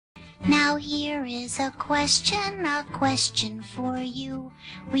Now here is a question for you.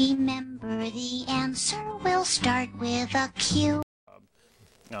 Remember the answer will start with a Q.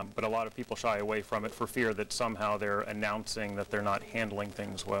 But a lot of people shy away from it for fear that somehow they're announcing that they're not handling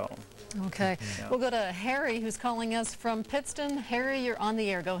things well. Okay. Yeah. We'll go to Harry, who's calling us from Pittston. Harry, you're on the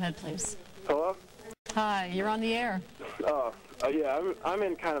air. Go ahead, please. Hello? Hi, you're on the air. Yeah, I'm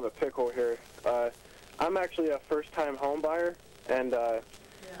in kind of a pickle here. I'm actually a first-time home buyer, and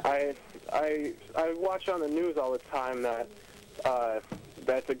I watch on the news all the time that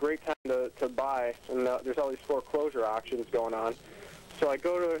that's a great time to buy, and there's all these foreclosure auctions going on. So I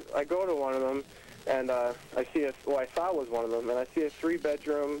go to one of them, and I see I thought was one of them, and I see a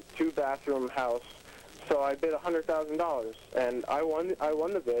 3-bedroom, 2-bathroom house. So I bid $100,000, and I won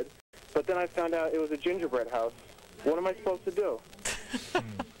the bid. But then I found out it was a gingerbread house. What am I supposed to do?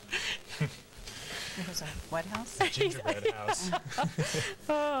 It was a what house? A gingerbread house.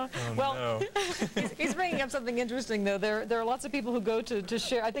 Well, no. he's bringing up something interesting, though. There are lots of people who go to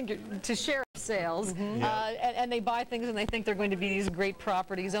share, I think, to share sales, and they buy things and they think they're going to be these great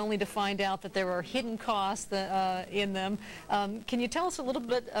properties, only to find out that there are hidden costs in them. Can you tell us a little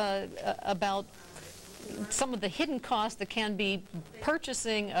bit about some of the hidden costs that can be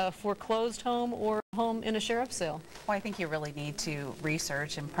purchasing a foreclosed home or a home in a sheriff's sale? Well, I think you really need to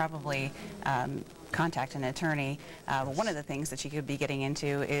research and probably contact an attorney. One of the things that you could be getting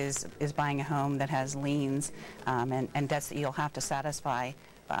into is buying a home that has liens and debts that you'll have to satisfy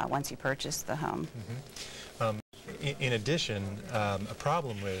once you purchase the home. In addition, a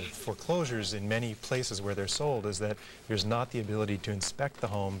problem with foreclosures in many places where they're sold is that there's not the ability to inspect the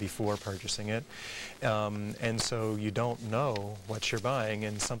home before purchasing it, and so you don't know what you're buying,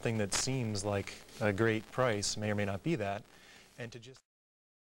 and something that seems like a great price may or may not be that, and to just